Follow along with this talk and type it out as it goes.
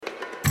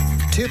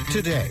Tip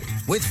Today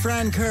with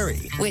Fran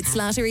Curry. With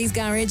Slattery's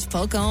Garage,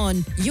 Puck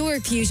On. Your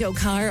Peugeot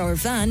car or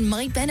van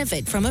might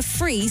benefit from a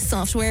free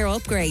software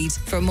upgrade.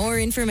 For more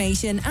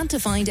information and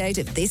to find out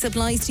if this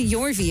applies to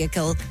your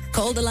vehicle,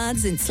 call the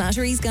lads in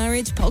Slattery's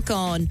Garage, Puck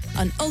On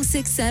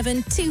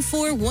 067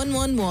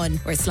 24111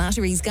 or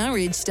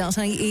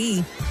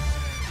slatterysgarage.ie.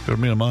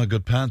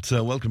 Good Pat.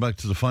 Welcome back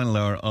to the final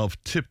hour of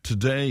Tip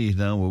Today.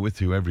 Now, we're with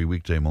you every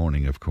weekday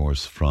morning, of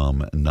course,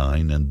 from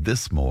 9. And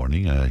this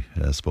morning, I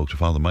spoke to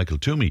Father Michael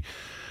Toomey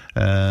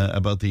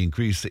about the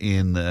increase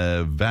in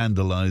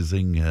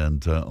vandalising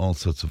and all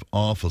sorts of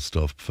awful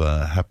stuff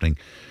happening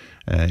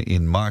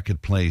in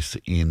Marketplace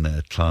in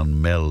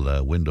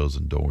Clonmel, windows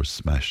and doors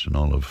smashed and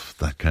all of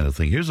that kind of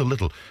thing. Here's a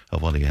little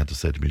of what he had to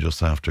say to me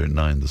just after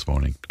 9 this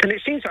morning. And it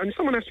seems, and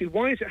someone asked me,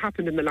 why has it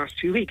happened in the last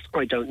 2 weeks?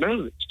 I don't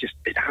know. It's just,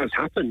 it has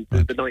happened.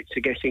 Right. The nights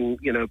are getting,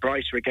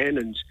 brighter again.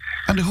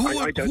 And who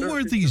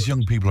are these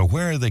young people, or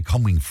where are they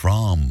coming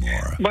from?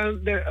 Or? Well,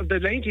 the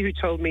lady who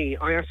told me,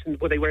 I asked them,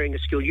 were they wearing a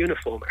school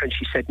uniform? And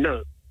she said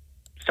no.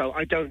 So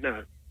I don't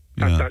know.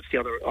 That's the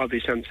other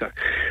obvious answer.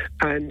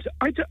 And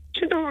do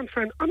you know,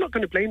 Fran, I'm not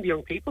going to blame the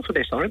young people for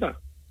this either.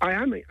 I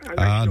am.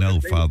 No,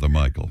 Father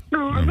Michael.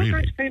 No, I'm not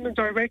going to blame them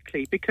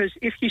directly, because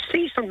if you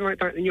see something like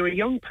that and you're a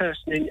young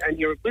person and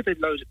you're with a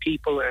load of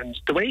people, and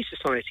the way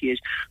society is,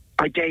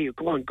 I dare you,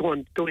 go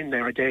in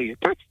there, I dare you.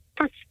 That's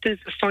the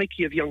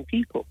psyche of young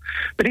people.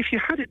 But if you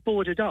had it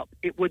boarded up,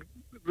 it would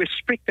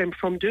restrict them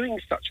from doing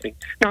such things.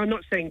 Now, I'm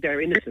not saying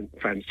they're innocent,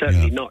 Fran,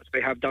 certainly not.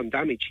 They have done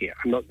damage here.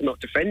 I'm not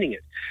defending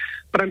it.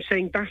 But I'm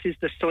saying that is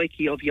the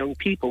psyche of young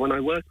people. When I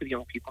work with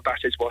young people, that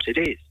is what it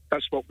is.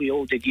 That's what we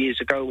all did years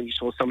ago when you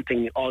saw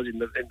something odd in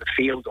the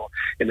field or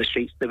in the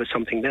streets. There was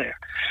something there.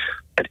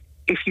 But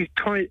if you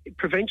try,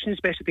 prevention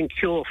is better than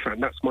cure, Fran.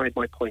 That's my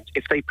point.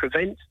 If they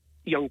prevent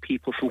young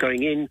people from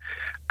going in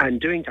and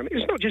doing damage,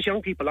 it's not just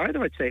young people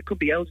either, I'd say. It could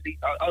be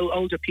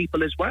older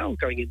people as well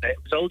going in there.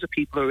 It was older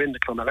people who are in the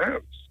Clonmel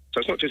Arms. So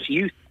it's not just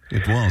youth.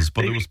 It was,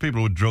 but it was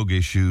people with drug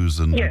issues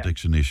and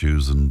addiction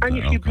issues and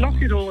if you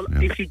block it all,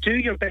 if you do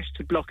your best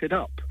to block it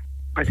up,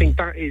 I think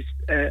that is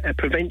a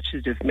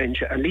preventative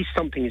measure. At least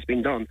something has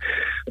been done.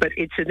 But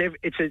it's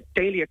a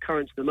daily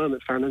occurrence at the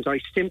moment, Fran, and I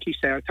simply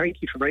say I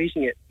thank you for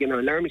raising it,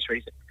 allowing me to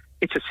raise it.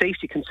 It's a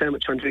safety concern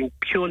which I'm doing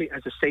purely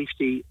as a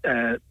safety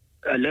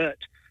alert,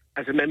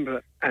 as a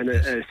member and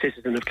a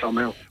citizen of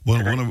Clonmel.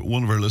 Well,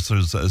 one of our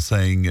listeners is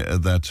saying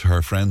that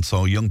her friend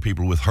saw young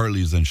people with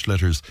Hurleys and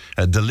Schlitters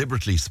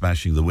deliberately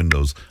smashing the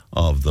windows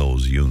of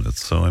those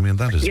units. So, I mean,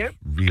 that is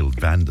real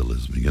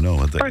vandalism,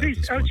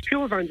 It's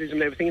pure vandalism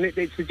and everything, and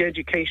it's the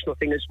educational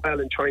thing as well,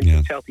 and trying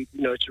to tell people,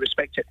 to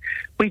respect it.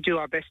 We do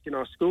our best in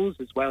our schools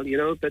as well,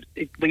 but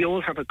we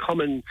all have a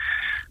common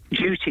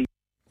duty.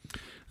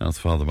 That's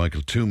Father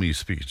Michael Toomey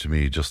speaking to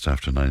me just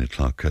after 9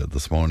 o'clock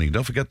this morning.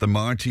 Don't forget the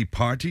Marty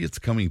Party. It's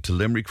coming to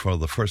Limerick for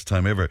the first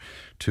time ever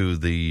to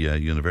the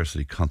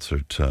University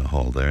Concert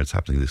Hall there. It's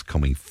happening this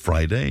coming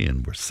Friday,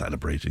 and we're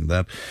celebrating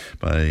that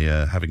by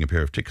having a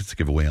pair of tickets to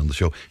give away on the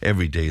show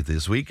every day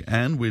this week.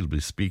 And we'll be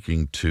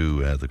speaking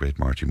to the great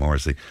Marty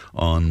Morrissey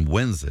on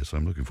Wednesday. So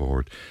I'm looking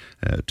forward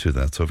to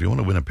that. So if you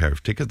want to win a pair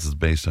of tickets, it's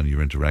based on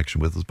your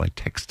interaction with us by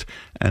text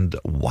and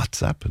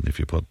WhatsApp. And if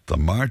you put the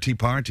Marty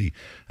Party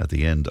at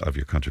the end of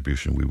your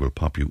contribution, we will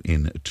pop you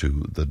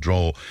into the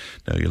draw.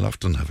 Now, you'll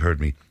often have heard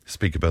me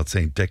speak about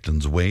St.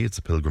 Declan's Way. It's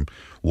a pilgrim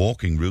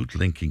walking route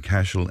linking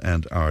Cashel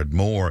and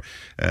Ardmore,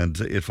 and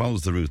it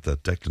follows the route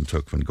that Declan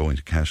took when going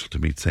to Cashel to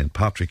meet St.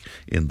 Patrick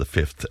in the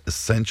 5th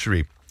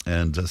century.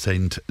 And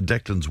St.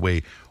 Declan's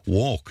Way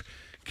walk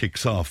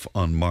kicks off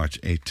on March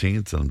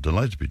 18th, and I'm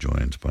delighted to be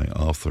joined by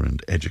author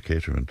and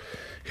educator and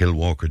hill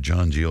walker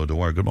John G.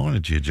 O'Dwyer. Good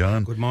morning to you,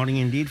 John. Good morning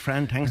indeed,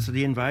 Fran. Thanks for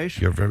the invite.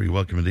 You're very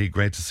welcome indeed.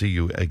 Great to see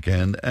you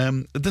again.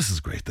 This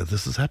is great that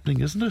this is happening,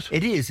 isn't it?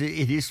 It is.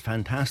 It is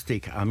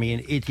fantastic. I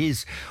mean, it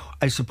is.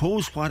 I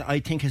suppose what I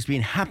think has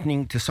been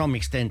happening to some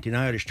extent in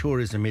Irish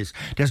tourism is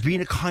there's been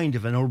a kind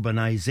of an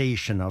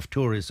urbanisation of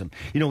tourism.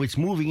 It's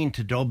moving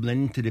into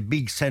Dublin, into the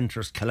big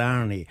centres,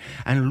 Killarney,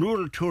 and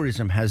rural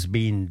tourism has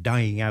been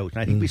dying out.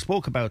 And I think we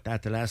spoke about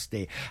that the last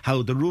day,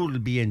 how the rural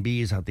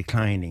B&Bs are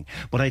declining.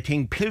 But I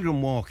think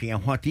pilgrim walking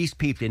and what these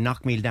people in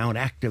Knockmeal Down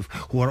Active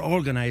who are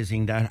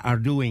organising that are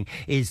doing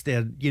is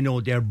they're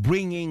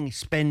bringing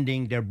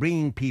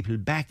people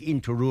back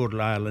into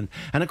rural Ireland.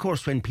 And of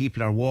course, when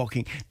people are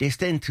walking, they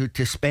tend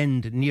to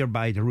spend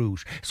nearby the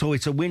route. So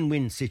it's a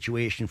win-win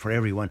situation for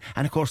everyone.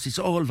 And of course, it's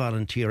all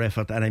volunteer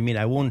effort. And I mean,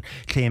 I won't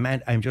claim,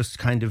 I'm just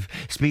kind of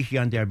speaking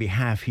on their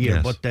behalf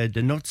here, but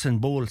the nuts and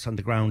bolts on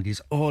the ground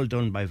is all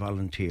done by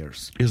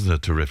volunteers. Isn't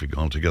it terrific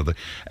altogether?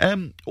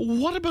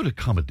 What about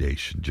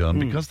accommodation, John?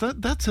 Because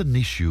that's an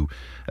issue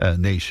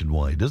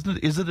nationwide, isn't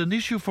it? Is it an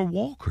issue for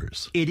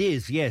walkers? It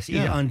is, yes.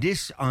 Yeah. On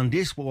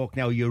this walk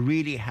now, you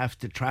really have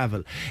to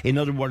travel. In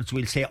other words,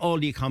 we'll say all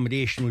the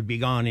accommodation will be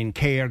gone in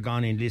Cahir,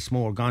 gone in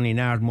Lismore, gone in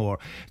Ardmore.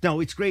 Now,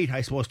 it's great, I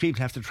suppose,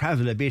 people have to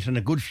travel a bit, and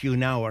a good few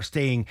now are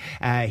staying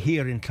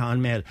here in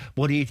Clonmel,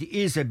 but it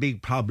is a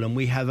big problem.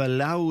 We have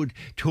allowed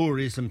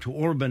tourism to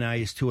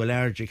urbanise to a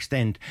large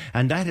extent,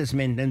 and that has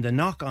meant then the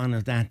knock-on on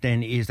of that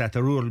then is that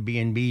the rural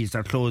B&Bs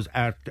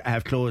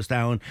have closed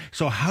down.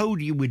 So how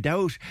do you,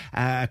 without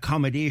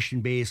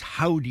accommodation base,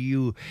 how do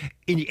you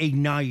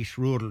ignite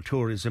rural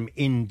tourism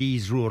in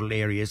these rural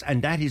areas?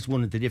 And that is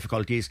one of the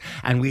difficulties.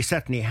 And we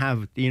certainly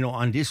have,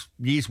 on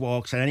these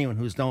walks, and anyone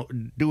who's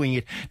doing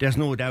it, there's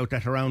no doubt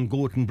that around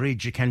Goaten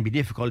Bridge it can be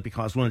difficult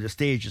because one of the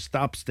stages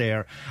stops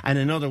there and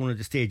another one of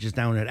the stages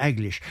down at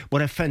Aglish.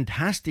 But a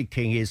fantastic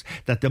thing is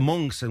that the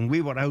monks, and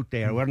we were out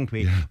there, weren't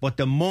we? Yeah. But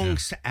the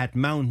monks at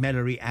Mount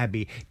Melleray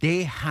Abbey,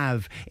 they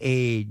have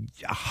a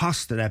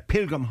hostel, a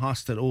pilgrim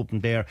hostel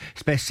open there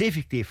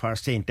specifically for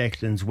St.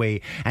 Declan's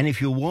Way. And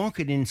if you walk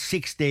it in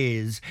 6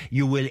 days,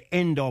 you will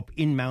end up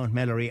in Mount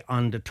Melleray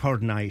on the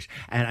third night.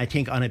 And I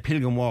think on a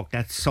pilgrim walk,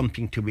 that's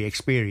something to be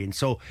experienced.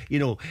 So,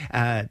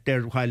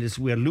 while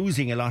we're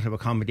losing a lot of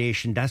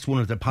accommodation, that's one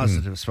of the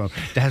positives that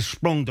has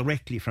sprung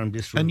directly from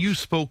this route. And you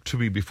spoke to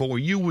me before.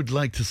 You would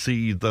like to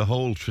see the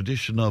whole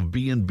tradition of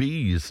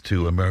B&Bs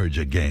to emerge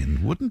again,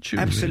 wouldn't you?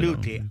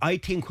 Absolutely. I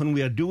think when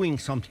we are doing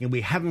something, and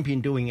we haven't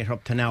been doing it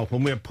up to now,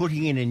 when we're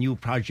putting in a new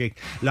project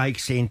like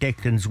St.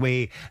 Declan's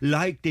Way,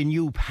 like the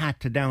new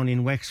PAT down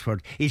in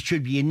Wexford, it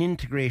should be an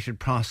integrated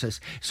process.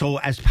 So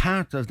as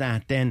part of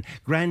that, then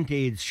grant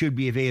aids should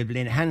be available,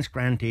 enhanced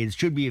grant aids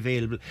should be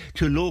available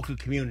to local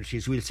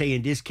communities. We'll say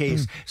in this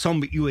case,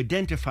 you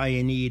identify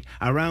a need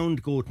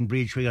around Goaten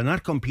Bridge where you're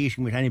not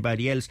competing with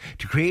anybody else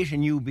to create a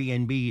new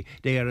B&B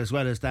there as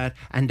well as that,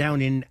 and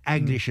down in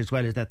Aglish as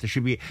well as that.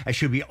 There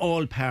should be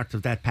all part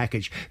of that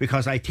package,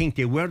 because I think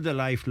they were the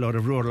lifeblood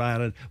of rural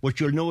Ireland. But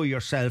you'll know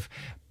yourself,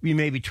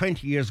 maybe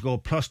 20 years ago,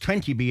 plus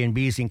 20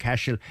 B&Bs in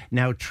Cashel,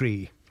 now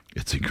 3.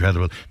 It's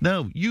incredible.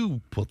 Now,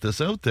 you put this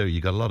out there. You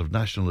got a lot of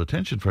national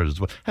attention for it as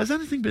well. Has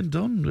anything been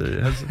done?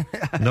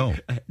 No.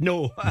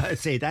 No, I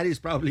say that is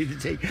probably the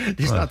thing.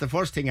 This is not the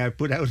first thing I've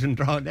put out and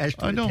drawn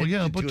national attention. I know,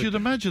 yeah, but you'd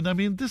imagine,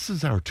 this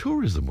is our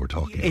tourism we're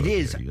talking about. It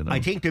is. Here,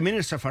 I think the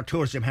Minister for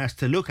Tourism has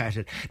to look at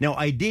it. Now,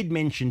 I did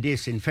mention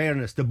this in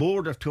fairness. The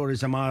Board of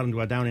Tourism Ireland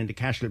were down in the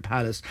Cashel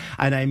Palace,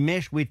 and I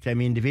met with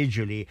them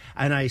individually,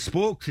 and I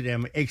spoke to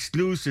them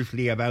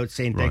exclusively about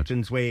St.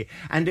 Declan's Way,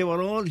 and they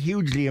were all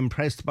hugely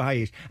impressed by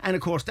it. And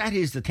of course, that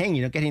is the thing,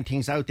 getting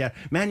things out there.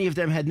 Many of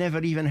them had never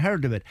even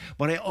heard of it.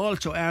 But I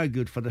also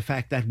argued for the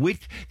fact that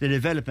with the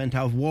development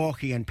of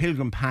walking and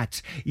pilgrim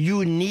paths,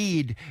 you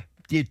need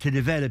to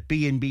develop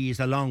B&Bs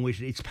along with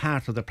it. It's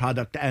part of the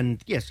product.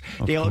 And yes,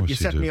 you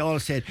certainly all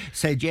said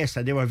yes,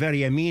 and they were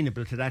very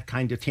amenable to that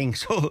kind of thing.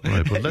 So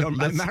right,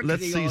 but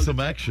let's see some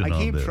action on this.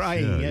 I keep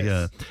trying,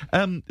 yes.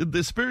 Yeah.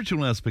 The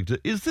spiritual aspect,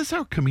 is this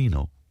our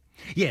Camino?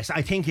 Yes,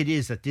 I think it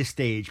is at this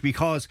stage,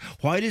 because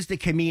while the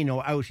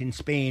Camino out in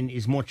Spain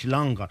is much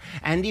longer,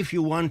 and if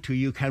you want to,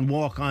 you can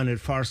walk on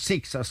it for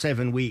 6 or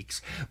 7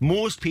 weeks.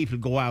 Most people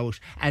go out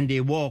and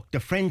they walk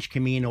the French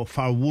Camino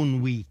for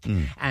 1 week.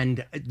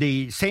 And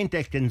the St.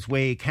 Declan's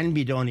Way can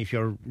be done, if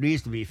you're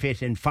reasonably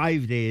fit, in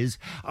 5 days.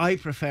 I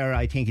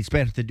think it's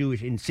better to do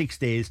it in 6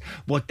 days,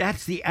 but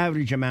that's the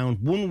average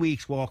amount. 1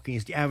 week's walking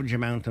is the average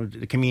amount of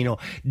the Camino.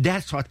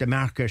 That's what the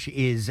market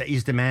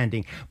is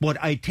demanding. But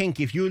I think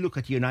if you look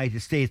at the United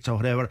States or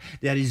whatever,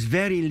 there is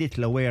very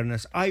little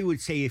awareness. I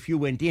would say if you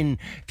went in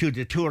to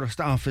the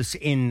tourist office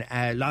in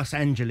Los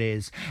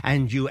Angeles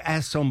and you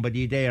asked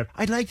somebody there,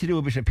 I'd like to do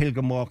a bit of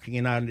pilgrim walking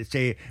in Ireland, they'd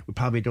say, we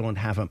probably don't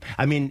have them.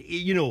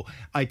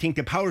 I think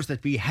the powers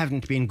that be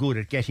haven't been good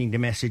at getting the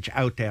message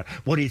out there,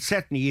 but it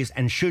certainly is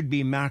and should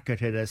be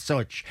marketed as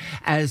such,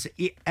 as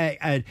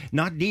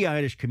not the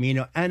Irish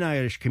Camino, an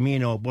Irish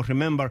Camino. But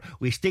remember,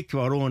 we stick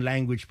to our own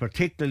language,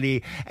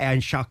 particularly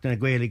in Seachtain na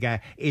Gaeilge.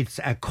 It's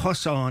a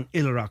Cosán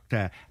Ilreachta,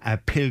 a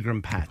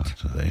pilgrim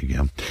path. There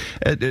you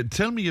go.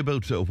 Tell me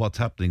about what's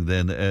happening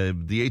then.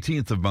 The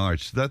 18th of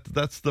March,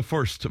 that's the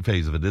first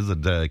phase of it, is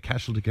it?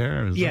 Cashel to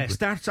Care? Yeah, it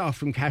starts off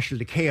from Cashel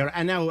to Care.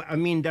 And now,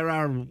 there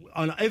are,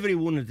 on every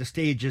one of the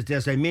stages,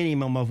 there's a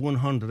minimum of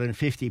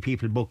 150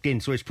 people booked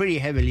in. So it's pretty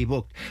heavily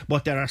booked.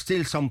 But there are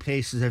still some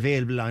places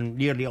available on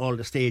nearly all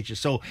the stages.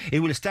 So it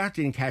will start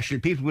in Cashel.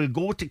 People will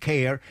go to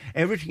Care.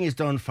 Everything is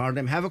done for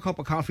them. Have a cup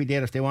of coffee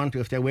there if they want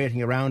to, if they're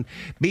waiting around.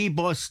 Be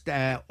bussed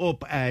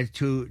up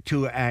to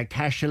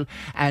Cashel,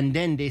 and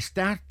then they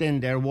start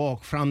their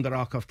walk from the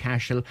Rock of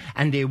Cashel,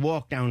 and they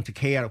walk down to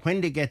Care.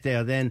 When they get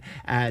there, then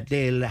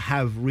they'll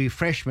have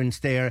refreshments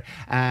there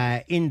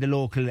in the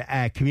local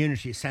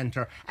community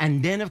centre.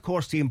 And then, of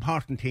course, the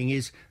important thing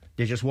is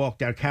they just walk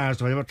their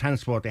cars, whatever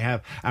transport they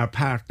have, are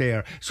parked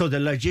there. So the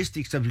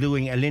logistics of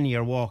doing a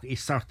linear walk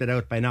is sorted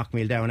out by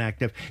Knockmeal Down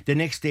Active. The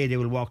next day they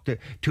will walk to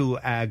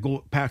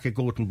park at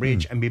Goaten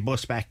Bridge and be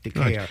bussed back to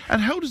Care. Right.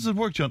 And how does it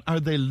work, John?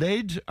 Are they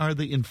led? Are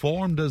they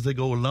informed as they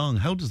go along?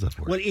 How does that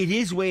work? Well, it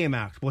is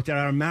waymarked, but there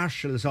are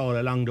marshals all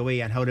along the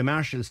way, and how the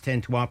marshals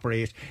tend to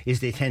operate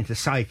is they tend to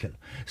cycle.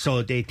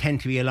 So they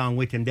tend to be along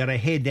with them. They're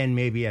ahead then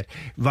maybe at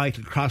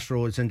vital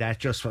crossroads and that,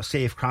 just for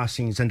safe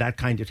crossings and that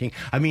kind of thing.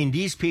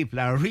 These people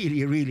are really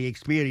really, really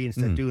experienced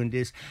at doing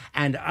this,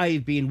 and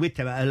I've been with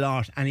them a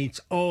lot, and it's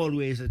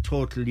always a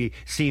totally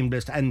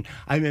seamless, and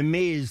I'm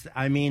amazed.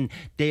 I mean,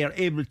 they are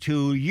able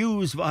to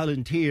use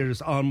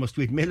volunteers almost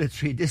with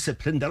military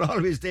discipline. They're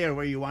always there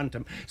where you want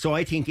them. So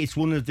I think it's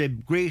one of the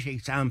great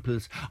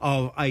examples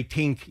of, I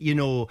think,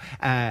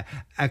 a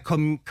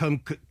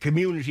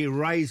community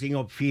rising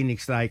up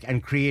Phoenix-like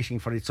and creating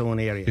for its own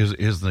area.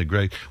 Isn't it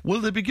great?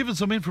 Will they be given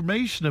some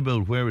information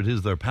about where it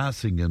is they're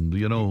passing and,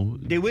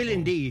 They will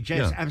indeed,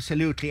 yes,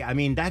 absolutely. I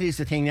mean, that is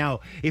the thing now.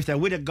 If they're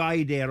with a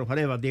guide there or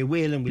whatever, they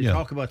will, and we'll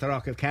talk about the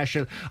Rock of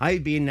Cashel.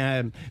 I've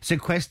been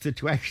sequestered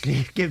to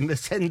actually give them a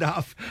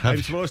send-off.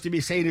 I'm supposed to be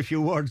saying a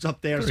few words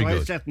up there, so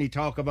I'll certainly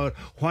talk about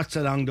what's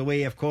along the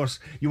way. Of course,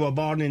 you were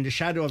born in the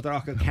shadow of the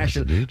Rock of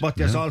Cashel, but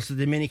there's also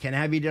Dominican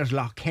Abbey, there's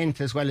Lough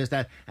Kent as well as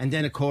that, and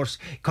then, of course,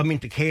 come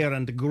into Cahir,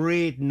 and the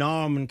great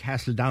Norman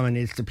Castle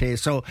dominates the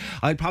place. So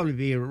I'll probably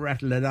be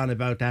rattling on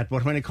about that,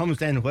 but when it comes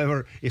then,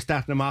 whoever is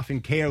starting them off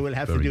in Cahir will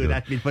have to do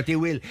that bit, but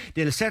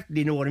they'll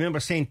certainly know. Remember,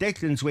 St.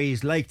 Declan's Way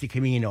is like the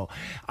Camino.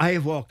 I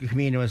have walked the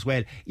Camino as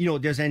well.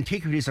 There's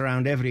antiquities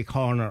around every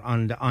corner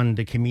on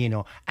the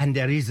Camino, and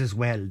there is as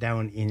well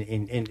down in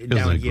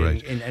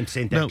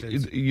St.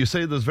 Declan's. Now, you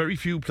say there's very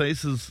few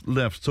places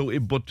left,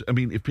 but I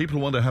mean, if people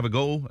want to have a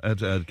go at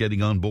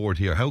getting on board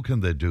here, how can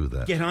they do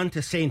that? Get on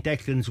to St.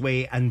 Declan's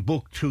Way and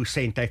book through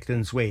St.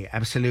 Declan's Way,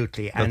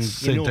 absolutely.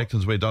 That's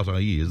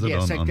stdeclansway.ie, is it?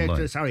 Yes,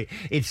 online? Sorry,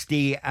 it's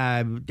the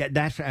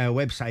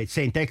website,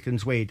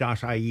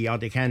 stdeclansway.ie, or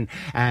they can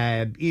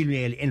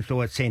email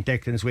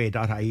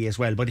info@stdeclansway.ie as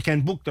well, but you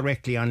can book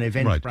directly on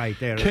Eventbrite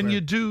there. Can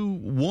you do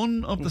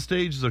one of the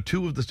stages or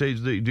two of the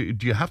stages? Do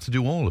you have to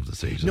do all of the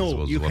stages?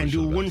 No, you can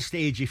do one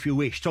stage if you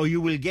wish. So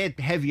you will get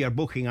heavier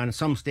booking on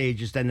some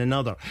stages than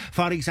another.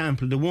 For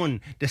example,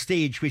 the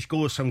stage which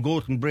goes from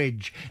Goulton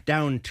Bridge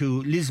down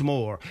to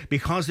Lismore,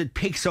 because it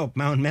picks up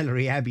Mount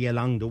Melleray Abbey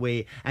along the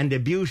way and the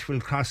beautiful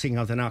crossing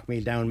of the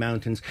Knockmeal Down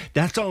Mountains,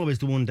 that's always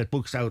the one that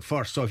books out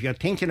first. So if you're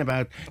thinking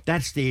about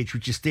that stage,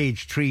 which is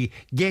stage 3,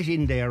 get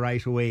in there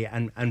right away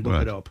and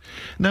book it up.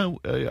 Now,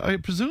 I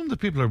presume that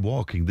people are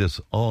walking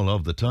this all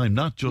of the time,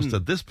 not just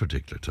at this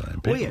particular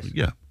time. People,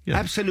 yes. Yeah.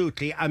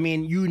 Absolutely. I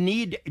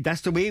mean,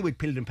 that's the way with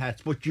pilgrim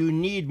paths, but you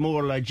need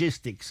more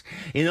logistics.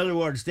 In other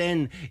words,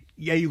 then,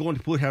 you're going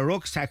to put a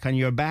rucksack on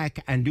your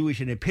back and do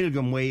it in a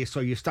pilgrim way, so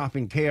you stop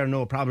in Cahir,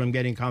 no problem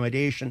getting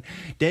accommodation.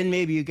 Then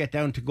maybe you get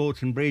down to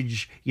Goulton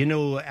Bridge, you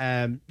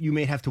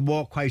may have to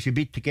walk quite a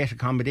bit to get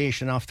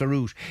accommodation off the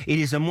route. It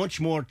is a much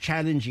more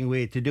challenging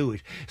way to do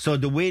it. So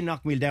the way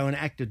Knockmeal Down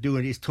Active do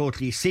it is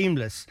totally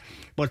seamless,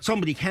 but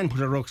somebody can put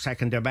a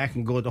rucksack on their back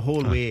and go the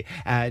whole way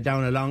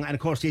down along, and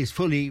of course it is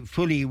fully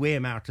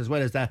waymarked as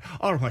well as that.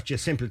 Or what your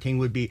simple thing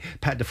would be,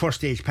 the first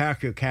stage,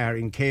 park your car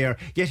in Cahir,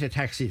 get a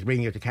taxi to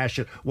bring you to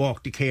Cashel,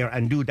 walk to Cahir,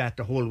 and do that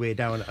the whole way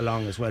down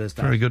along as well as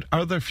that. Very good.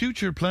 Are there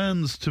future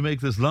plans to make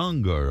this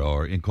longer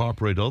or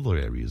incorporate other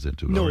areas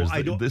into it? No,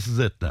 I don't. This is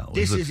it now.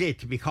 This is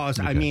it, because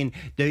I mean,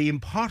 the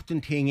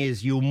important thing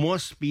is you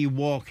must be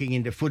walking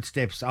in the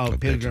footsteps of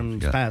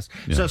Pilgrim's Path.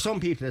 So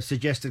some people have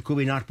suggested, could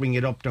we not bring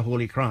it up to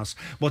Holy Cross?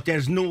 But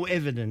there's no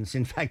evidence.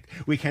 In fact,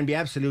 we can be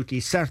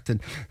absolutely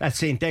certain that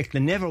St.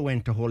 Declan never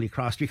went to Holy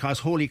Cross, because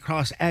Holy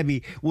Cross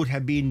Abbey would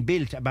have been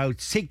built about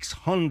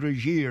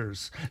 600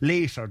 years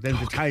later than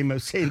the time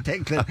of St.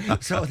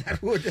 Declan. So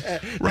that would...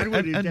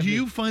 And do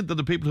you find that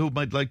the people who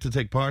might like to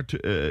take part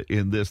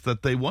in this,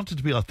 that they want it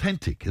to be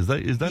authentic? Is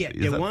that? Yeah,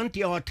 they want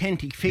the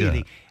authentic feeling.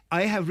 Yeah.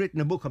 I have written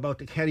a book about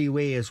the Kerry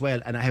Way as well,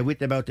 and I have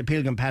written about the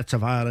Pilgrim Paths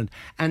of Ireland,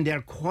 and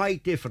they're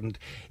quite different.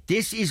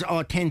 This is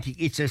authentic.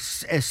 It's a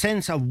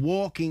sense of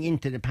walking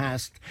into the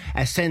past,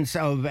 a sense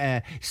of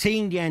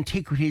seeing the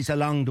antiquities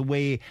along the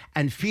way,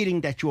 and feeling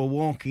that you're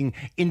walking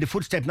in the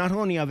footsteps not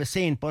only of a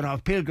saint but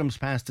of Pilgrim's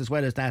Past as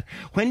well as that.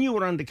 When you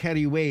were on the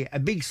Kerry Way, a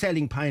big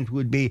selling point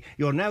would be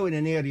you're now in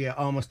an area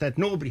almost that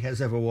nobody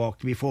has ever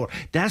walked before.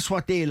 That's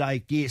what they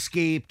like, the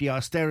escape, the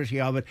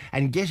austerity of it,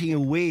 and getting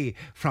away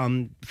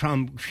from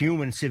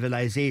human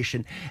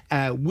civilization.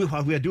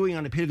 What we're doing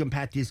on the Pilgrim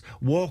Path is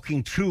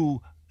walking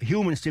through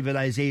human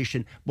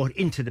civilization but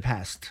into the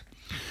past.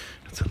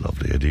 It's a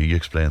lovely idea. You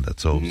explained that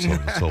so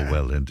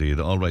well indeed.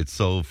 All right,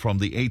 so from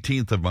the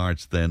 18th of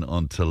March then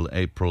until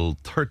April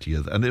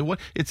 30th. And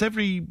it's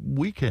every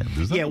weekend,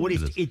 is that? Yeah, well,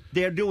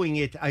 they're doing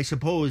it, I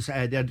suppose,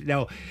 they're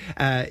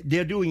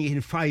doing it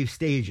in 5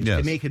 stages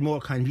to make it more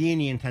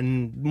convenient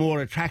and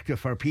more attractive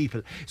for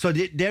people. So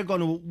they're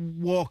going to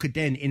walk it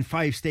then in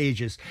 5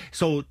 stages.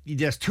 So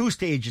there's 2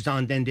 stages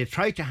on, then they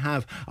try to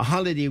have a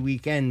holiday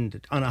weekend,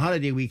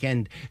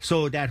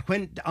 so that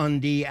when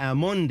on the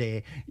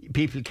Monday,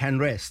 people can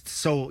rest.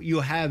 So you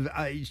have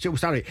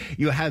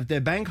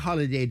the bank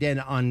holiday then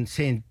on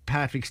St.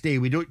 Patrick's Day.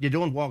 They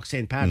don't walk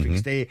St.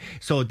 Patrick's Day,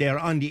 so they're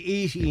on the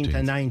 18th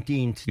and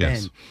 19th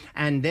then.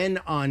 And then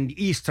on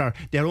Easter,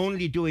 they're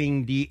only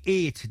doing the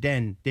 8th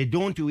then. They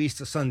don't do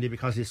Easter Sunday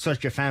because it's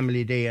such a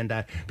family day and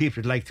that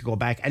people would like to go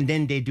back. And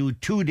then they do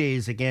 2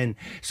 days again.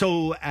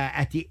 So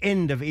at the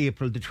end of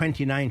April, the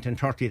 29th and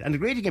 30th. And the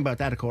great thing about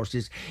that, of course,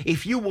 is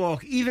if you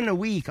walk even a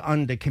week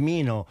on the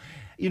Camino,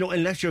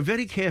 unless you're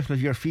very careful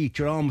of your feet,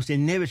 you almost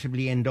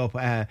inevitably end up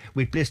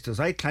with blisters.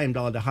 I climbed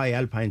all the high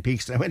alpine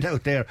peaks. I went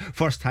out there,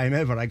 first time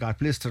ever, I got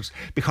blisters.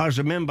 Because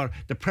remember,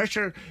 the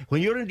pressure,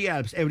 when you're in the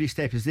Alps, every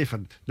step is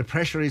different. The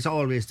pressure is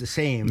always the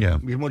same,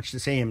 much the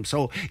same.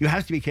 So you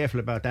have to be careful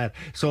about that.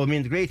 So,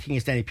 the great thing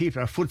is that if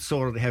people are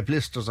footsore, they have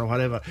blisters or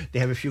whatever, they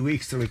have a few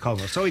weeks to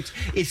recover. So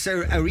it's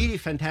a really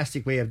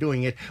fantastic way of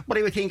doing it. But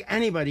I would think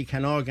anybody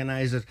can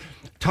organise it,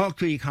 talk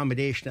to the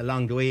accommodation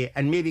along the way,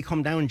 and maybe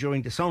come down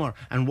during the summer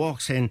and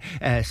walk St.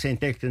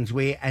 Declan's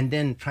Way, and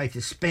then try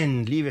to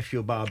leave a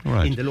few bob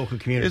in the local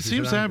community. It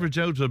seems to average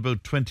out at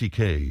about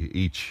 20k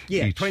each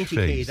 20k,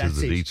 phase,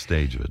 that's it. Each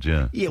stage of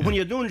it, when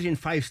you're doing it in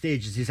 5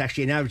 stages, it's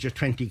actually an average of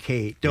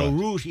 20k. The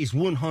route is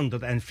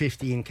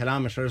 115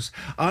 kilometres.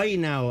 I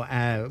now,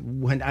 I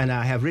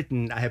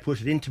have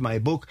put it into my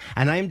book,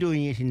 and I'm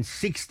doing it in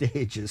 6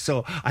 stages,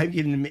 so I'm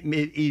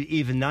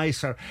even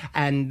nicer,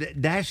 and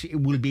that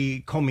will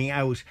be coming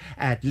out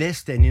at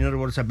less than, in other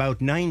words, about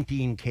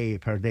 19k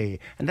per day,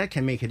 and that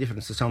can make a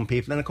difference to some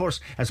people. And of course,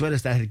 as well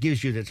as that, it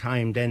gives you the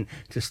time then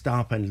to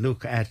stop and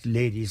look at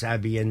Ladies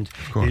Abbey and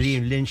the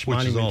Liam Lynch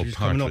Monument, which is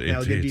coming up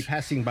now. They'll be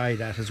passing by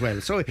that as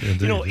well. So,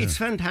 it's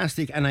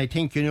fantastic, and I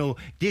think,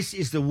 this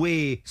is the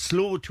way,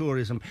 slow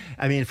tourism.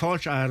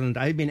 Fáilte Ireland,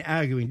 I've been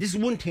arguing, this is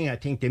one thing I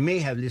think they may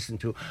have listened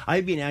to.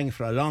 I've been arguing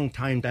for a long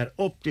time that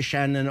up the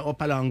Shannon,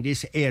 up along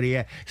this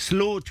area,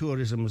 slow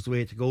tourism was the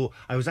way to go.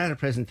 I was at a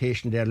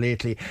presentation there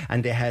lately,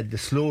 and they had the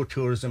slow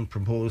tourism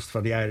proposed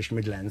for the Irish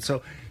Midlands.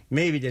 So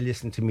maybe they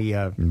listen to me.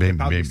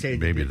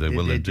 Maybe they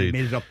will indeed.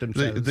 Made it up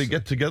themselves. They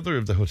get together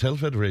of the Hotel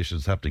Federation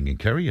is happening in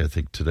Kerry, I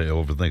think, today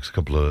over the next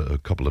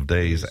couple of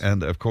days. Yes.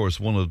 And of course,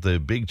 one of the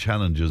big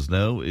challenges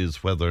now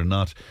is whether or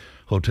not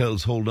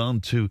hotels hold on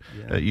to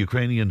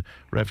Ukrainian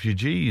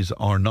refugees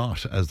or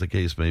not, as the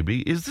case may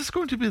be. Is this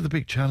going to be the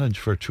big challenge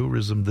for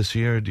tourism this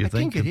year, do you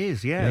think? I think it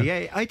is,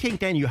 yeah. I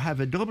think then you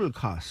have a double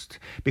cost,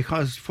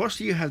 because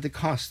firstly you have the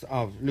cost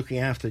of looking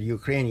after the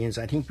Ukrainians.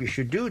 I think we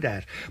should do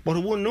that.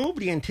 But what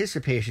nobody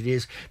anticipated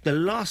is the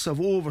loss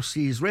of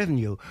overseas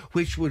revenue,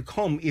 which would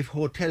come if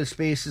hotel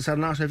spaces are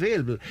not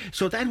available.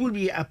 So that will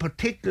be a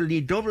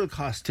particularly double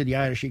cost to the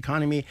Irish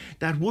economy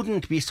that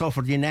wouldn't be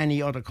suffered in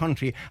any other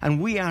country. And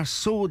we are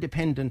so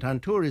dependent on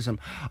tourism.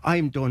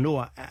 I don't know,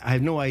 I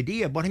have no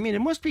idea, but it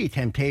must be a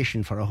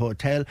temptation for a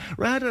hotel,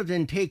 rather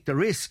than take the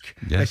risk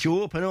that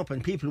you open up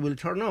and people will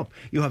turn up.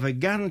 You have a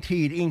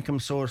guaranteed income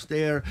source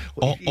there.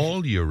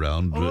 All year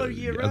round,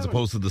 as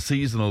opposed to the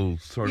seasonal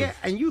sort of... Yeah,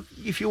 and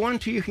if you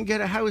want to, you can get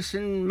a house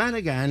in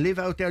Malaga and live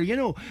out there,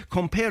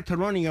 compared to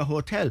running a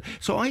hotel.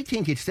 So I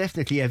think it's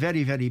definitely a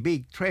very, very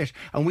big threat,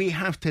 and we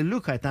have to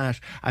look at that.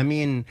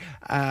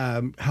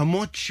 How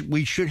much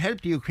we should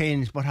help the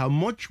Ukrainians, but how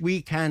much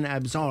we can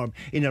absorb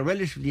in a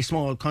relatively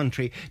small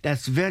country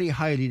that's very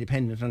highly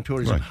dependent on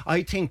tourism. Right.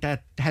 I think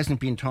that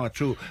hasn't been thought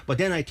through. But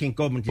then I think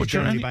government is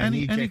generally by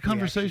any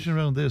conversation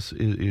around this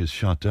is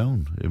shot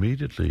down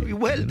immediately.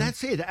 Well,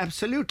 that's it,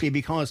 absolutely,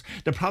 because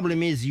the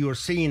problem is you're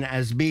seen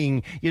as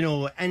being,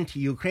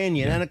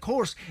 anti-Ukrainian, and of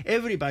course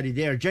everybody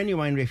there,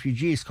 genuine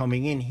refugees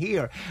coming in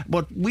here,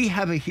 but we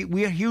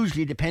are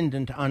hugely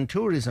dependent on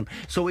tourism.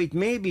 So it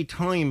may be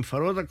time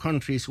for other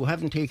countries who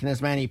haven't taken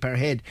as many per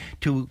head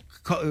to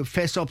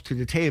fess up to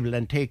the table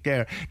and take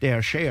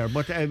their share.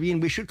 But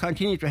we should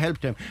continue to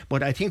help them.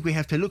 But I think we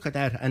have to look at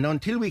that, and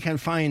until we can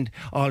find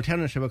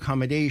alternative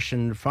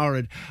accommodation for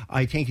it,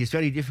 I think it's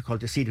very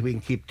difficult to see that we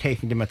can keep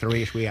taking them at the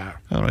rate we are.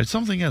 All right,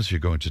 something else you're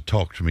going to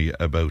talk to me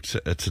about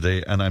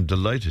today, and I'm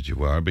delighted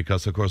you are,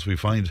 because of course we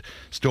find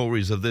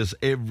stories of this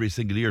every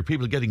single year,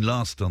 people getting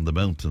lost on the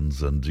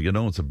mountains, and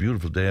it's a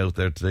beautiful day out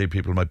there today,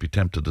 people might be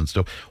tempted and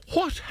stuff.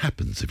 What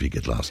happens if you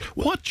get lost?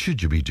 What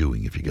should you be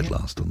doing if you get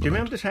lost on the mountain? Do you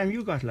remember the time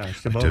you got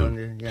lost?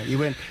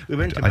 We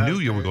went I knew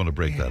you were going to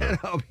break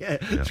that up.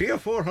 300 or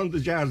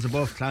 400 yards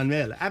above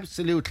Clonmel,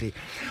 absolutely.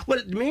 Well,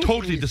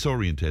 totally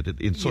disorientated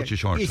in such a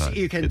short time.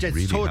 You can just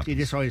really totally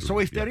disorientate. So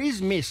if there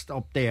is mist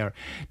up there,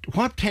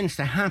 what tends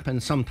to happen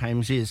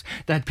sometimes is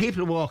that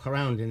people walk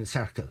around in a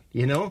circle,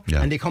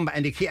 and they come back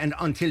and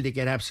until they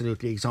get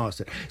absolutely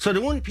exhausted. So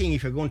the one thing,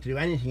 if you're going to do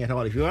anything at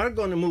all, if you are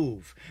going to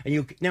move,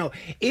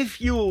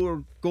 if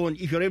you're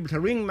able to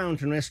ring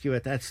Mountain Rescue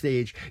at that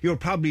stage, you're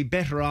probably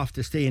better off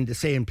to stay in the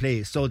same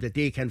place so that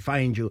they can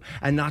find you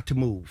and not to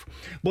move.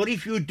 But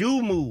if you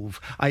do move,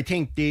 I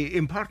think the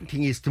important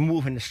thing is to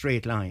move in a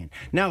straight line.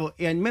 Now,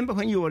 and remember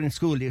when you were in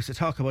school, they used to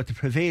talk about the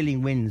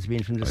prevailing winds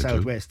being from the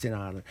southwest in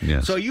Ireland.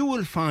 Yes. So you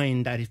will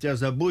find that if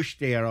there's a bush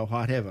there or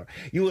whatever,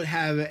 you will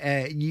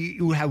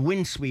have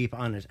wind sweep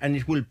on it, and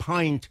it will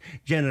point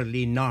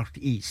generally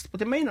northeast. But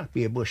there may not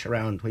be a bush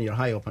around when you're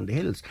high up on the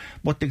hills.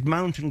 But the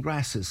mountain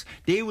grasses,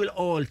 they will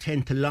all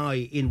tend to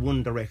lie in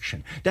one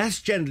direction.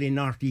 That's generally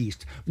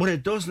northeast. But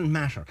it doesn't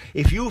matter.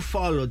 If you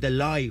follow the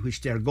lie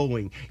which they're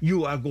going,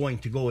 you are going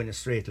to go in a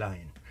straight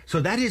line. So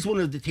that is one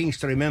of the things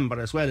to remember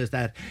as well, is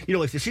that,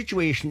 if the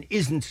situation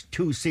isn't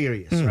too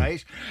serious,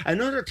 right?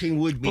 Another thing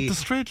would be... But the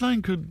straight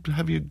line could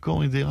have you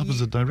going the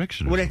opposite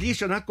direction. Well, at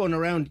least you're not going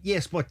around.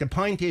 Yes, but the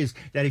point is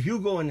that if you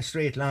go in a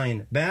straight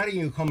line, barring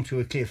you come to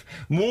a cliff,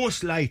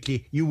 most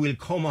likely you will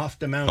come off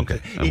the mountain.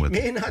 Okay, it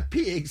may not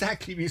be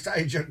exactly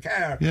beside your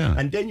car, Yeah.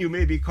 and then you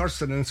may be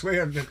cursing and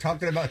swearing and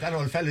talking about that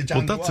old fella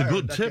John Well, that's a Dwyer,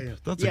 good that tip. kind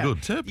of- That's a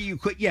good tip.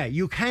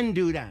 You can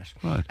do that.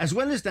 Right. As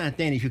well as that,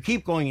 then, if you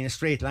keep going in a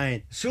straight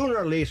line, sooner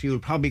or later you'll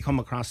probably come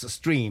across a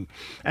stream.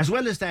 As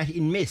well as that,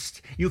 in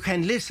mist, you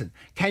can listen.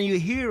 Can you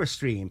hear a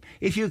stream?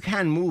 If you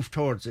can, move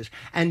towards it.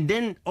 And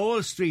then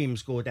all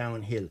streams go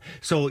downhill.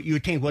 So you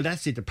think, well,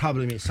 that's it, the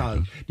problem is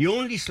solved. The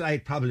only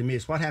slight problem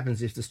is what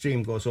happens if the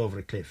stream goes over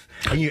a cliff.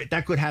 And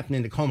that could happen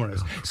in the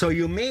Comoros. So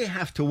you may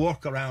have to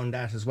work around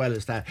that as well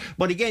as that.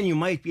 But again, you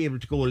might be able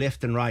to go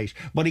left and right.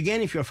 But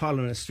again, if you're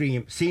following a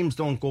stream, streams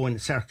don't go in a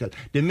circle.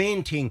 The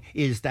main thing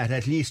is that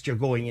at least you're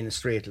going in a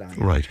straight line.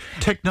 Right.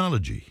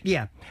 Technology.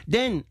 Yeah.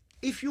 Then,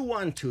 if you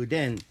want to,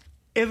 then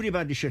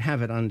everybody should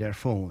have it on their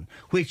phone,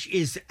 which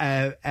is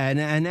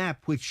an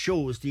app which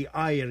shows the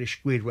Irish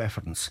grid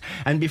reference.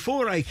 And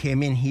before I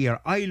came in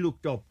here, I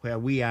looked up where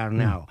we are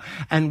now,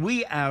 and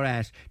we are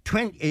at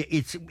 20.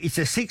 It's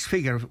a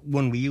 6-figure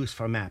one we use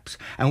for maps,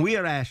 and we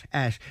are at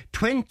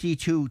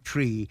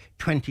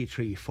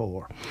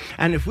 22,323,4.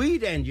 And if we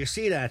then, you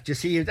see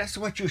that's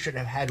what you should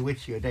have had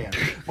with you there.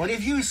 But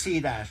if you see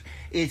that,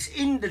 it's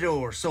in the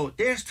door. So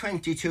there's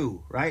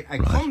 22, right? I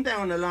come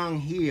down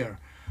along here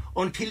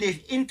until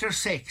it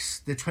intersects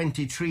the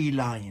 23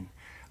 line,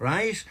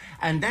 right?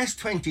 And that's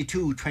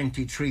 22,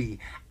 23.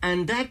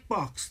 And that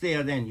box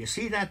there then, you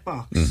see that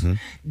box?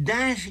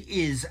 That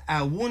is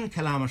a 1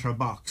 kilometre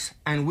box,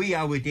 and we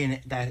are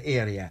within that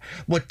area.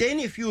 But then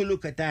if you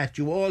look at that,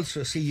 you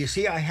also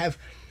see I have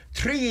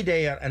 3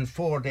 there and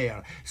 4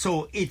 there.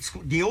 So it's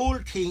the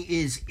old thing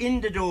is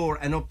in the door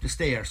and up the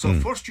stairs. So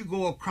first you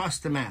go across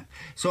the map.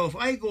 So if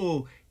I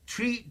go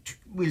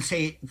we'll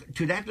say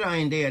to that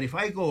line there, if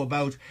I go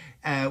about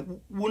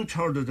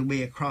 1/3 of the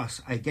way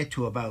across, I get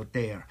to about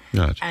there.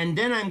 Right. And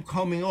then I'm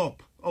coming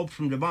up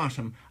from the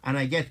bottom, and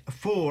I get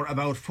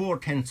about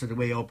 4/10 of the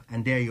way up,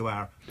 and there you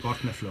are,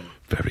 Gurtnaflow.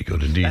 Very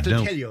good indeed.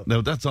 That'll tell you.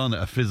 Now, that's on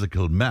a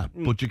physical map,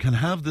 but you can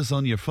have this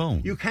on your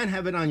phone. You can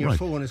have it on your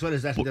phone as well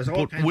as that. But, There's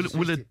all kinds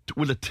of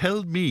will it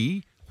tell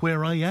me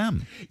where I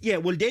am? Yeah,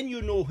 well, then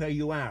you know where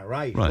you are,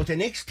 right? Right. But the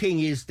next thing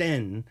is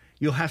then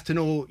you have to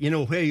know,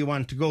 where you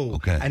want to go.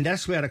 Okay. And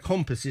that's where a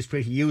compass is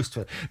pretty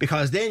useful,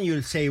 because then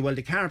you'll say, well,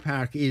 the car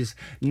park is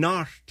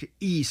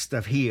northeast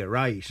of here,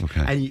 right?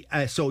 Okay.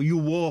 And so you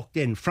walk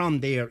then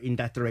from there in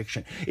that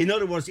direction. In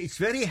other words, it's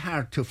very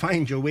hard to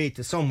find your way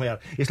to somewhere.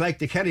 It's like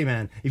the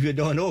Kerryman, if you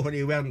don't know where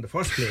you were in the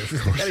first place,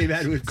 as the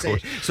Kerryman would say.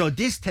 So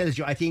this tells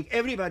you, I think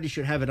everybody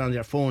should have it on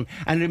their phone.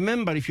 And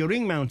remember, if you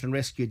ring Mountain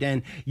Rescue,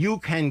 then you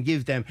can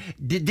give them,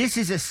 this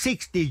is a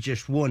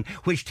 6-digit one,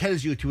 which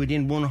tells you to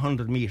within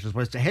 100 metres,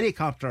 whereas the helicopter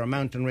or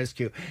Mountain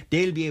Rescue,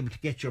 they'll be able to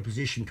get your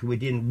position to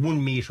within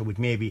 1 metre with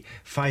maybe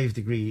 5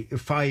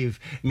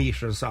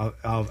 metres of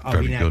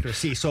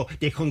inaccuracy. So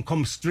they can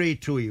come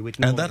straight to you with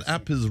no. And that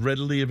app is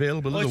readily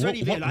available. It's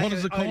ready what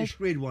is it called? Irish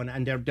Grid one,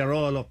 and they're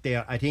all up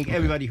there. I think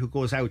everybody who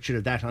goes out should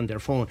have that on their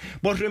phone.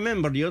 But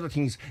remember, the other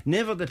things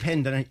never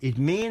depend on it. It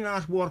may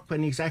not work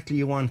when exactly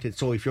you want it.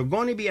 So if you're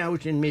going to be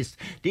out in mist,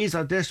 these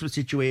are desperate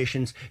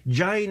situations.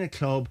 Join a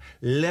club,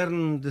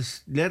 learn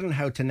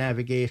how to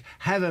navigate,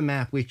 have a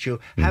map with you,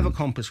 have a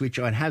compass with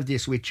you, and have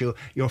this with you,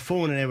 your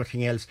phone and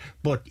everything else.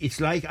 But it's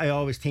like I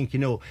always think,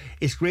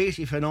 it's great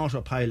if an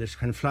autopilot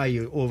can fly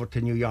you over to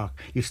New York.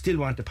 You still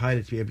want the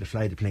pilot to be able to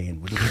fly the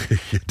plane, wouldn't you?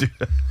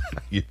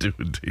 You do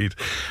indeed.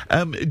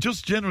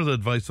 Just general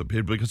advice up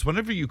here, because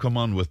whenever you come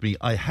on with me,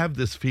 I have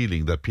this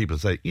feeling that people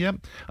say, yeah,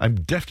 I'm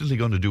definitely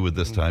going to do it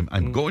this time.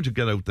 I'm going to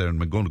get out there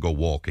and I'm going to go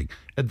walking.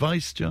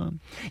 Advice, John?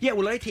 Yeah,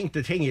 well, I think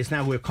the thing is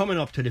now we're coming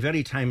up to the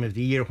very time of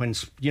the year when,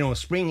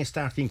 spring is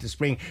starting to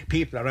spring.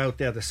 People are out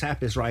there, the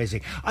sap is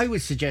rising. I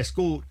would suggest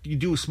you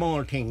do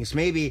small things.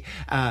 Maybe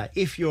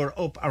if you're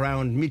up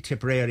around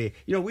Mid-Tipperary,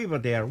 we were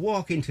there,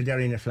 walk into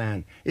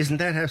Derrynaflan. Isn't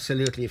that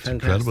absolutely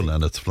fantastic? Incredible,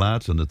 and it's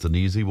flat and it's an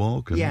easy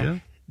walk. And yeah.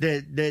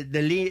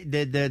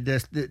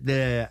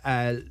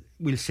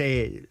 We'll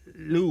say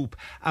loop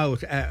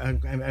out.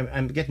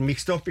 I'm getting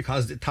mixed up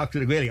because talk to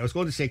the Gaelic. I was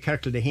going to say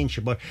Kirkle de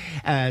Hinch, but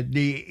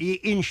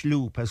the Inch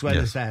loop as well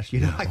as that.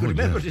 I could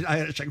remember it in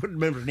Irish. I couldn't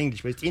remember it in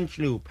English, but it's Inch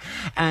loop,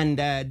 and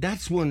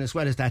that's one as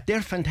well as that.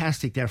 They're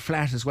fantastic. They're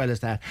flat as well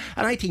as that.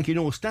 And I think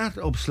start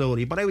up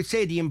slowly. But I would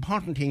say the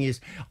important thing is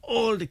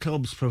all the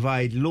clubs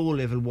provide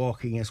low-level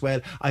walking as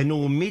well. I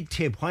know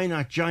Mid-Tip. Why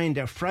not join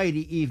their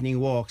Friday evening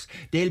walks?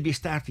 They'll be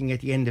starting at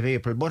the end of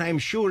April. But I'm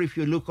sure if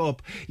you look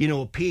up,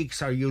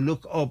 Peaks, or you look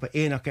up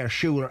Enoch or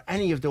Shule or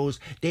any of those,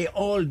 they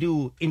all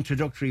do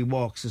introductory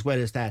walks as well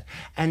as that.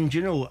 And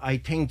I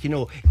think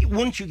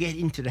once you get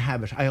into the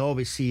habit, I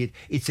always see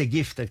it's a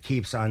gift that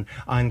keeps on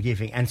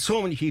giving. And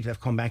so many people have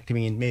come back to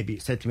me and maybe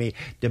said to me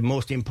the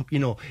most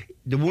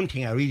the one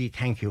thing I really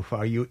thank you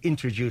for, you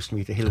introduced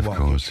me to hill walking. Of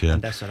course, yeah.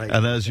 And that's what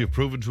and as you've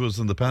proven to us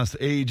in the past,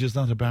 age is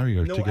not a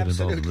barrier to get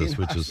involved in this,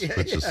 which is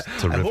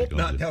terrific. I hope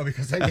not now,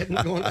 because I'm getting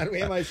going that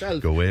way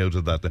myself. Go way out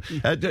of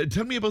that.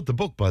 Tell me about the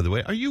book, by the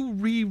way. Are you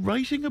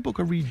rewriting a book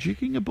or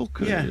rejigging a book?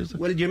 Yeah.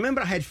 Well, do you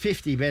remember I had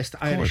 50 best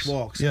Irish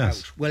walks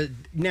out? Well,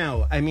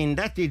 now, I mean,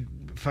 that did...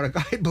 For a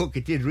guidebook,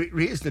 it did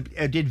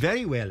did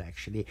very well,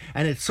 actually,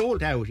 and it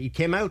sold out. It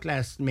came out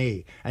last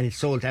May, and it's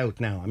sold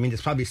out now. I mean,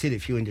 there's probably still a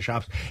few in the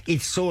shops.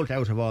 It's sold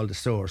out of all the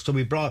stores.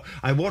 So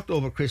I worked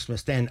over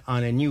Christmas then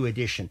on a new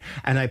edition,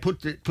 and I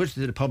put it to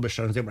the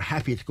publisher, and they were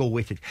happy to go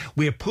with it.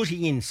 We're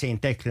putting in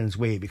St. Declan's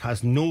Way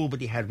because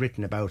nobody had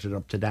written about it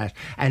up to that,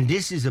 and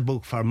this is a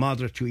book for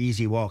moderate to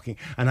easy walking,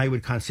 and I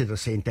would consider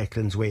St.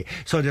 Declan's Way.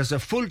 So there's a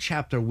full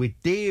chapter with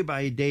day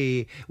by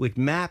day, with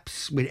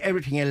maps, with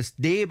everything else,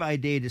 day by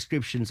day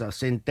description of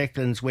St.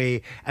 Declan's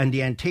Way and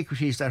the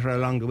antiquities that are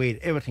along the way.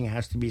 Everything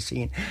has to be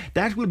seen.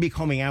 That will be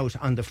coming out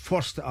on the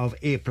 1st of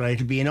April.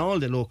 It'll be in all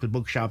the local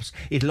bookshops.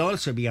 It'll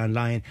also be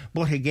online.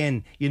 But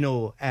again,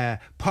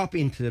 pop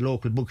into the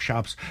local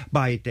bookshops,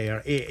 buy it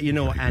there,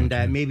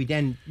 maybe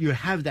then you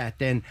have that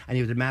then, and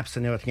you have the maps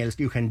and everything else.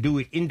 You can do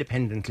it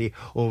independently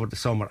over the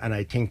summer, and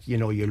I think,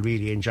 you'll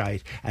really enjoy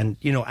it. And,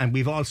 and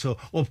we've also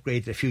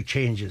upgraded a few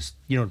changes.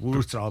 The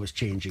routes are always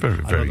changing.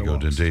 Very, very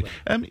good indeed.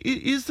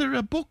 Is there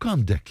a book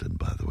on Declan,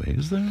 by the way?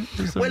 Is there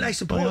well, I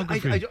suppose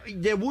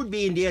there would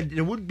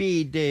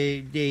be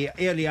the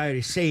early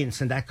Irish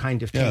saints and that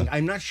kind of thing.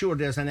 I'm not sure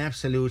there's an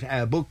absolute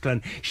book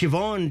on.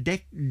 Siobhan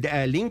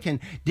Lincoln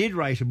did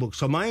write a book,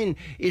 so mine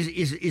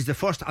is the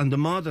first on the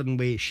modern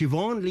way.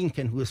 Siobhan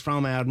Lincoln, who is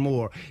from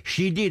Ardmore,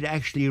 she did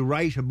actually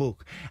write a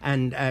book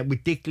and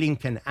with Dick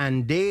Lincoln,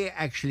 and they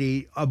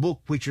actually a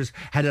book which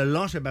had a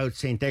lot about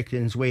St.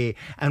 Declan's Way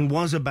and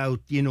was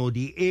about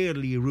the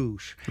early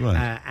route.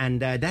 Right.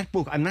 And that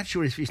book, I'm not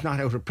sure if it's not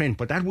out of print,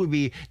 but that would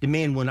be the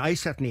main one. I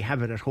certainly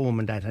have it at home,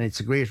 and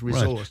it's a great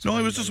resource. Right. No,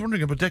 I was just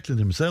wondering about Declan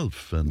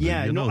himself and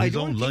his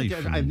own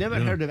life. I've never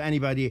heard of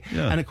anybody.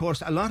 And of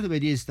course, a lot of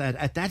it is that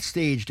at that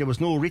stage there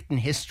was no written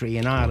history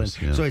in Ireland,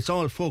 so it's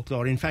all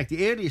folklore. In fact,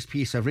 the earliest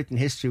piece of written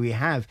history we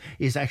have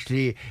is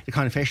actually the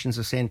Confessions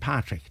of St.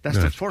 Patrick. That's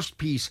the first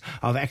piece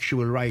of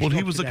actual writing. Well,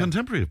 he was a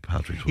contemporary of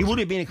Patrick. He would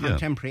have been a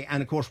contemporary,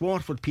 and of course,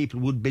 Waterford people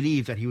would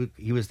believe that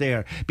he was there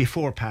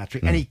before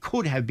Patrick, and he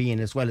could have been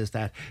as well as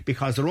that,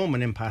 because the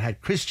Roman Empire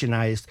had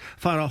Christianized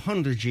for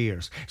 100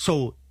 years.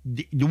 So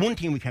the one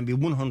thing we can be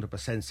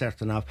 100%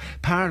 certain of,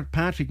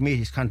 Patrick made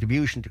his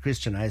contribution to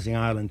Christianising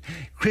Ireland.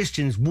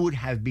 Christians would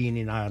have been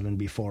in Ireland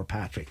before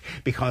Patrick,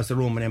 because the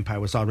Roman Empire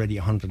was already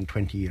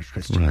 120 years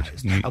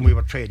Christianised, and we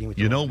were trading with.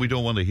 We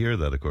don't want to hear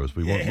that. Of course,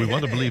 we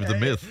want to believe the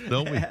myth,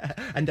 don't we?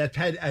 And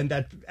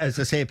that, as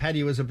I say,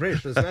 Paddy was a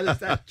Brit as well as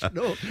that.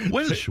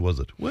 Welsh, was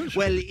it? Welsh.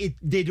 Well,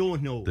 they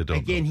don't know.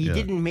 He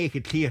didn't make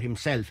it clear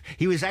himself.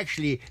 He was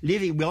actually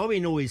living. All we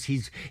know is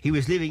he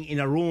was living in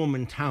a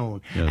Roman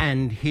town,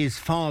 and his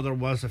father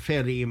was a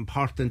fairly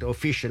important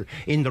official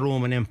in the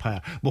Roman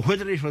Empire. But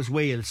whether it was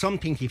Wales, some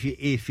think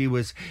if he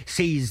was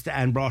seized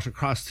and brought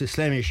across to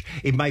Slemish,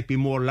 it might be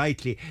more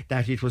likely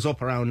that it was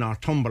up around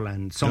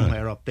Northumberland,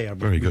 somewhere up there. But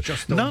very good.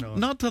 Just don't know.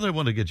 Not that I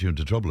want to get you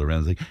into trouble or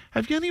anything.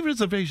 Have you any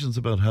reservations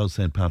about how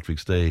St.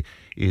 Patrick's Day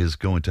is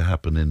going to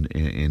happen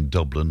in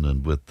Dublin,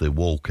 and with the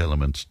woke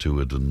element to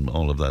it and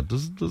all of that?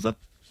 Does that...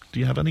 Do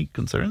you have any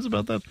concerns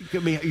about that?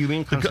 You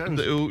mean concerns?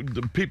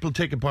 The people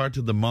taking part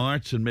in the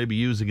march and maybe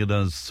using it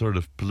as sort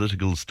of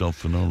political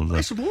stuff and all of that.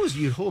 I suppose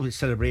you'd hope it's a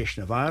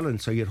celebration of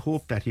Ireland, so you'd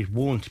hope that it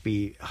won't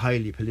be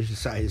highly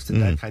politicised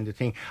and that kind of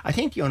thing. I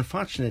think the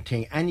unfortunate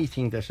thing,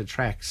 anything that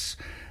attracts,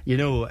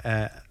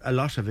 a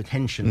lot of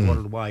attention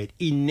worldwide,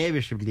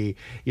 inevitably,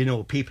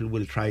 people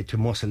will try to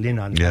muscle in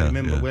on it. I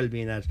remember well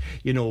being at,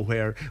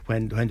 where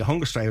when the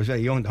hunger strike, I was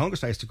very young, the hunger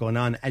strikes were going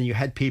on, and you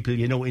had people,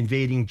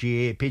 invading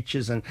GA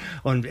pitches and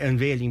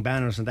unveiling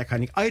banners and that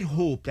kind of thing. I'd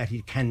hope that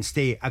it can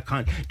stay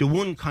the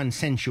one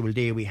consensual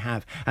day we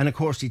have. And of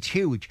course it's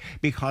huge,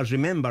 because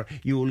remember,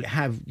 we'll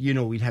have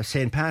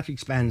St.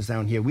 Patrick's bands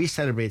down here. We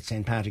celebrate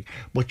St. Patrick,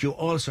 but you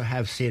also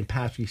have St.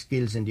 Patrick's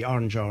Guilds in the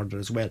Orange Order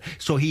as well.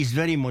 So he's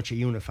very much a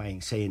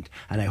unifying saint,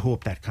 and I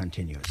hope that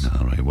continues.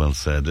 All right, well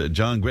said.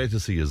 John, great to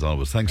see you as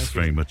always. Thanks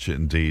very much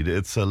indeed.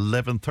 It's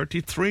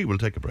 11:33. We'll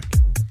take a break.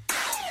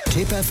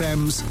 Tip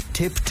FM's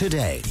Tip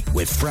Today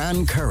with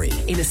Fran Curry.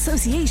 In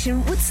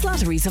association with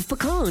Slattery's of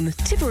Pecan,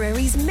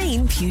 Tipperary's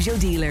main Peugeot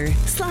dealer.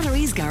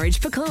 Slattery's Garage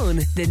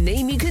Pecan, the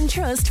name you can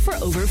trust for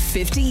over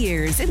 50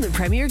 years in the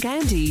Premier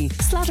County.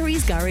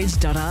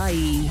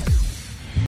 Slattery'sGarage.ie.